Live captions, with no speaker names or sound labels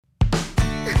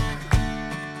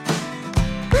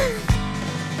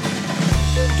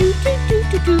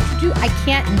I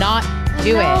can't not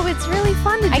do it. No, it's really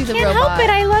fun to do the robot. I can't help it.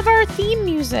 I love our theme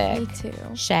music. Me too.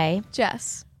 Shay,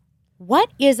 Jess.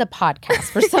 what is a podcast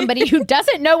for somebody who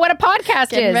doesn't know what a podcast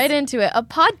Getting is? right into it. A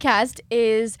podcast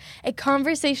is a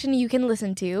conversation you can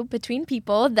listen to between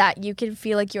people that you can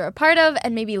feel like you're a part of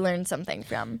and maybe learn something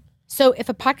from. So if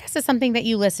a podcast is something that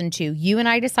you listen to, you and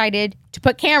I decided to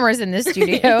put cameras in this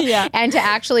studio and to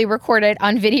actually record it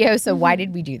on video. So why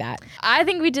did we do that? I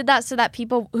think we did that so that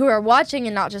people who are watching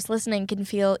and not just listening can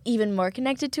feel even more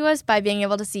connected to us by being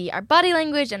able to see our body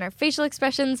language and our facial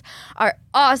expressions, our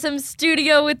awesome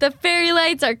studio with the fairy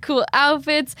lights, our cool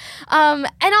outfits, and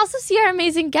also see our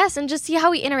amazing guests and just see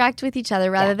how we interact with each other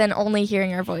rather than only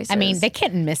hearing our voices. I mean, they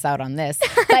can't miss out on this.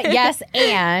 But yes,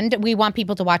 and we want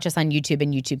people to watch us on YouTube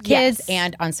and YouTube Kids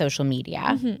and on social media.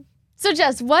 Mm-hmm. So,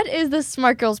 Jess, what is the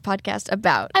Smart Girls podcast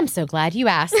about? I'm so glad you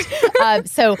asked.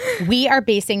 So we are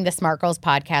basing the Smart Girls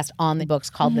podcast on the books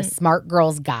called The Smart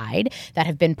Girls Guide that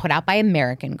have been put out by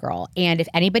American Girl. And if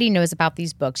anybody knows about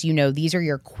these books, you know these are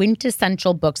your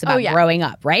quintessential books about growing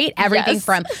up, right? Everything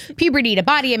from puberty to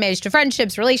body image to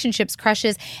friendships, relationships,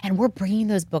 crushes. And we're bringing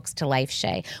those books to life,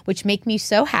 Shay, which make me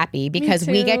so happy because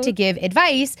we get to give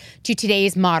advice to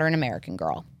today's modern American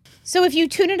girl. So if you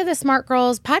tune into the Smart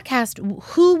Girls podcast,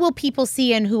 who will people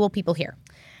see and who will people hear?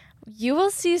 You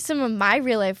will see some of my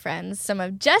real life friends, some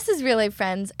of Jess's real life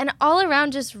friends, and all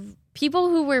around just people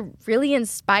who we're really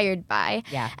inspired by.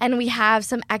 Yeah. And we have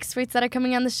some experts that are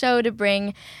coming on the show to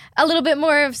bring a little bit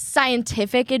more of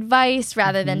scientific advice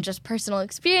rather than just personal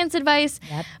experience advice.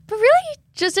 Yep. But really,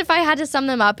 just if I had to sum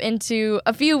them up into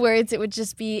a few words, it would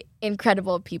just be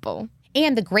incredible people.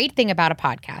 And the great thing about a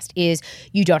podcast is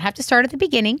you don't have to start at the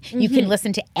beginning. You can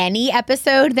listen to any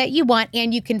episode that you want,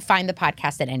 and you can find the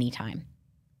podcast at any time.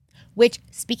 Which,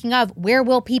 speaking of, where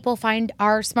will people find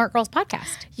our Smart Girls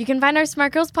podcast? You can find our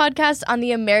Smart Girls podcast on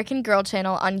the American Girl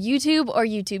channel on YouTube or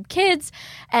YouTube Kids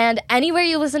and anywhere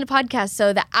you listen to podcasts.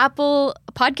 So the Apple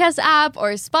Podcast app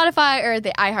or Spotify or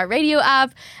the iHeartRadio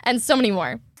app and so many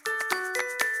more.